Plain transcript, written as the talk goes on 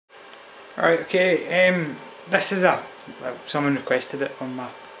Alright, okay, this is someone requested it on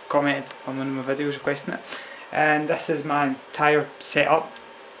commented on one of my videos requesting it, and this is my entire setup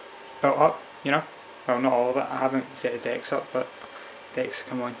built up, you know, well not all of it, I haven't set the decks up, but decks,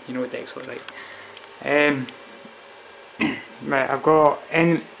 come on, you know what decks look like. Right, I've got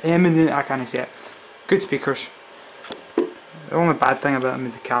I can't see it, good speakers. The only bad thing about them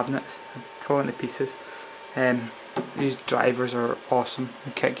is the cabinets, they fall into pieces. These drivers are awesome,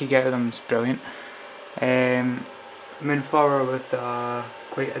 the kick you get with them is brilliant. Moonflower with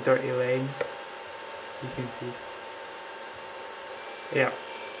quite a dirty lens, you can see. Yeah,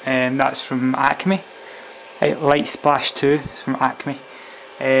 that's from Acme. Light Splash 2 is from Acme.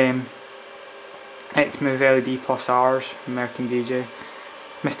 It's with LED plus R's from American DJ.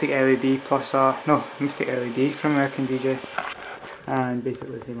 Mystic LED plus Mystic LED from American DJ. And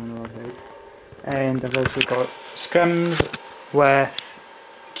basically the same on the other side. And I've also got scrims with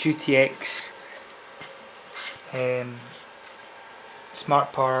QTX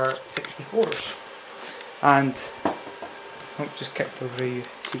Smart Power 64s, and just kicked over you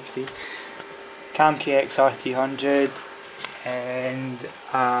secretly. Cam KX R300 and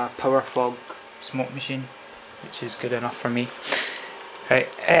a Power Fog smoke machine, which is good enough for me. Right,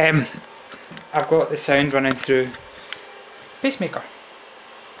 I've got the sound running through pacemaker.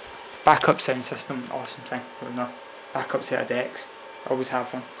 Backup sound system, awesome thing. No, backup set of decks, always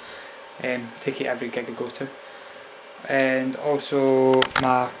have one. Take it every gig I go to. And also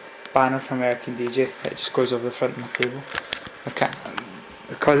my banner from American DJ, it just goes over the front of my table. Okay,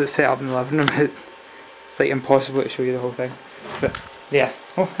 because it's set up in the living room, it's like impossible to show you the whole thing. But yeah,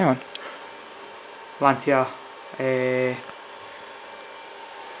 oh hang on. Lantia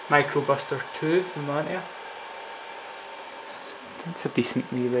Micro Buster 2 from Lantia. It's a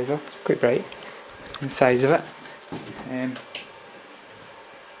decent wee laser, it's quite bright in the size of it.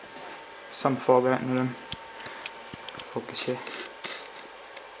 Some fog out in the room. Focus you.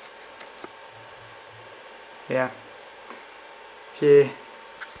 Yeah.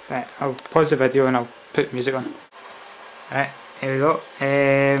 Right, I'll pause the video and I'll put music on. Right, here we go.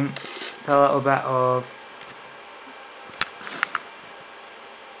 It's a little bit of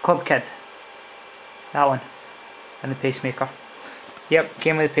Club Kid. That one. And the pacemaker. Yep,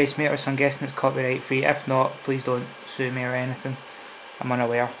 came with a pacemaker, so I'm guessing it's copyright free. If not, please don't sue me or anything. I'm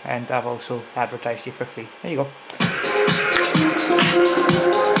unaware, and I've also advertised you for free. There you go.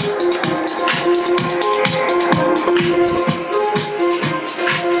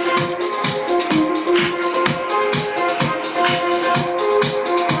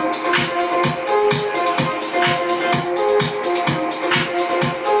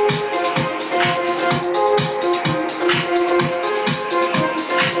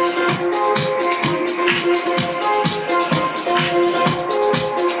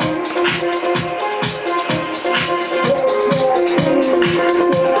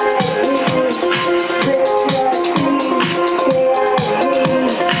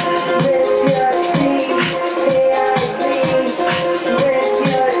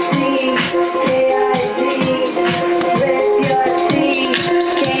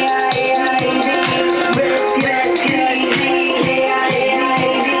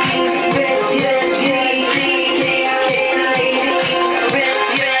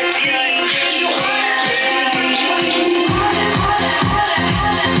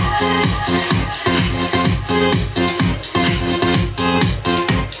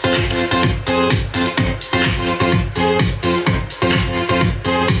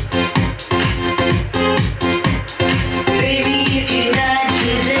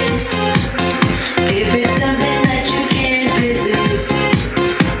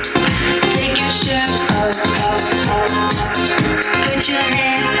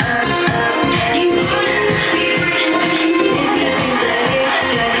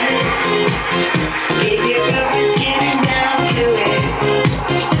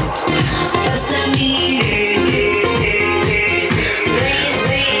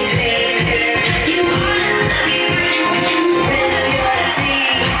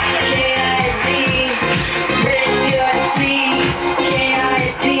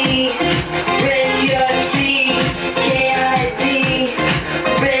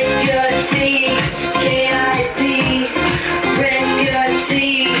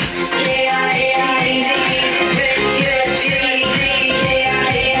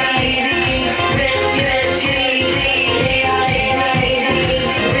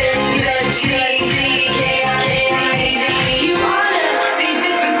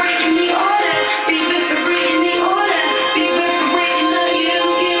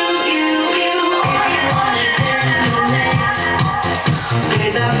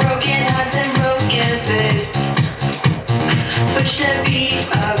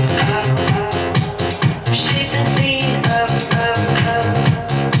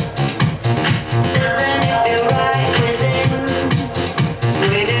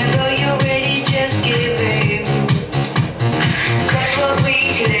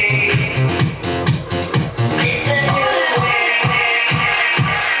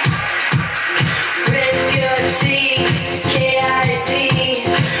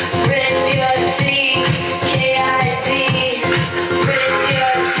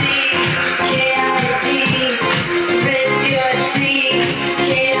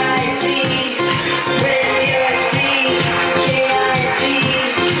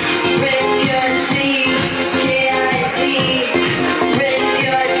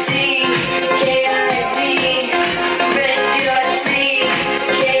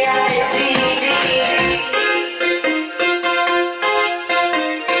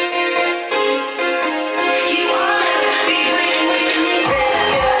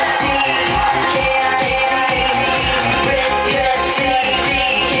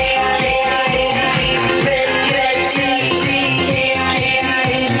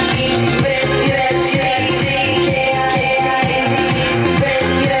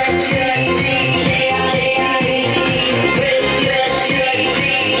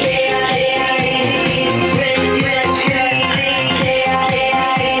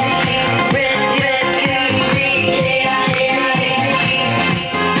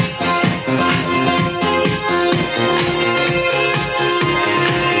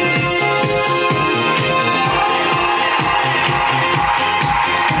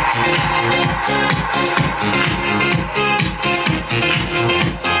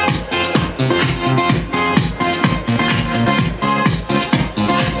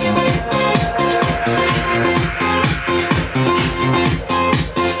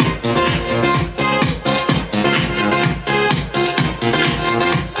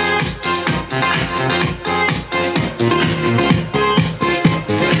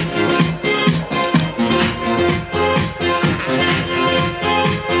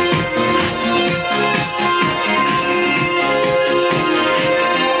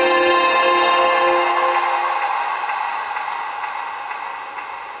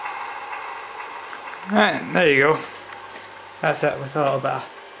 there you go. That's it with a little bit of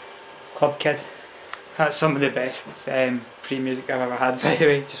Club Kid. That's some of the best free music I've ever had, by the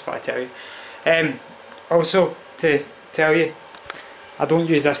way, just thought I'd tell you. Also, to tell you, I don't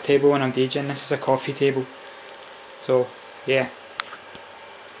use this table when I'm DJing, this is a coffee table. So, yeah.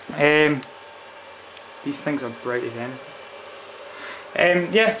 These things are bright as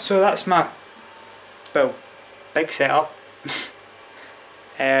anything. Yeah, so that's my, well, big setup.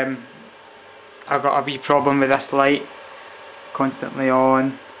 I've got a wee problem with this light, constantly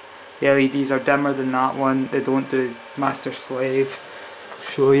on. The LEDs are dimmer than that one, they don't do master slave. I'll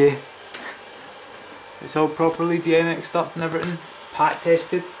show you. It's all properly DNX'd up and everything, pat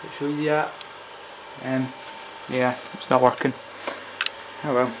tested, I'll show you that. Yeah, it's not working.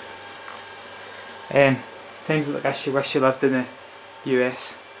 Oh well. Times like this you wish you lived in the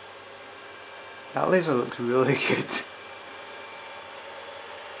US. That laser looks really good.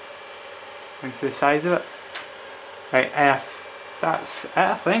 And for the size of it. Right, that's it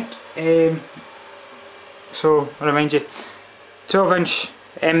I think. So, I'll remind you, 12-inch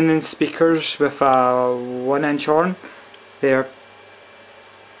eminence speakers with a 1-inch horn. They're,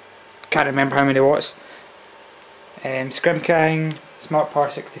 can't remember how many watts. Scrim King, Smart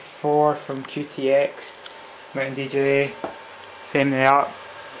Power 64 from QTX, Mountain DJ, same there.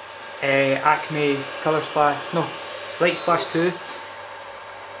 Acme Colour Splash, no, Light Splash 2,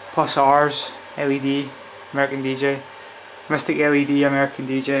 plus R's, LED, American DJ, Mystic LED, American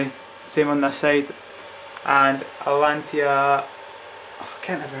DJ, same on this side, and Atlantia, oh, I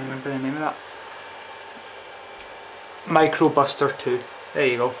can't even remember the name of that, Micro Buster 2, there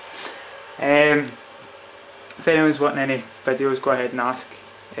you go. If anyone's wanting any videos, go ahead and ask.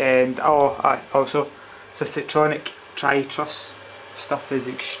 And also, it's a Citronic Tri-Truss. Stuff is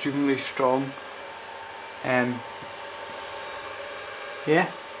extremely strong. Yeah.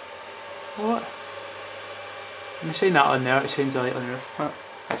 What? I'm saying that on there, it shines a light on the roof. Oh,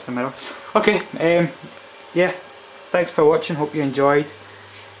 that's the mirror. Okay, yeah. Thanks for watching, hope you enjoyed.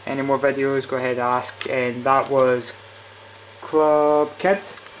 Any more videos, go ahead and ask. And that was Club Kid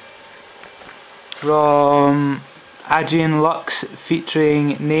from Adrian Lux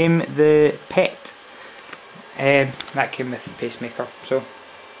featuring Name the Pet. That came with Pacemaker. So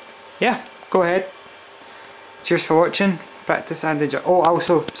yeah, go ahead. Cheers for watching. Practice and enjoy. Oh,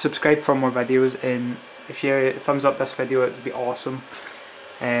 also subscribe for more videos, and if you thumbs up this video it would be awesome.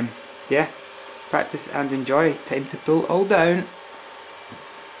 Yeah, practice and enjoy. Time to pull all down.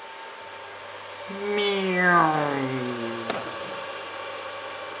 Meow.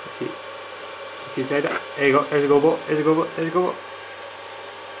 See inside it. There you go. There's a go boat. There's a go boat. There's a go boat.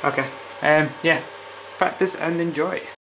 Okay. Yeah. Practice and enjoy.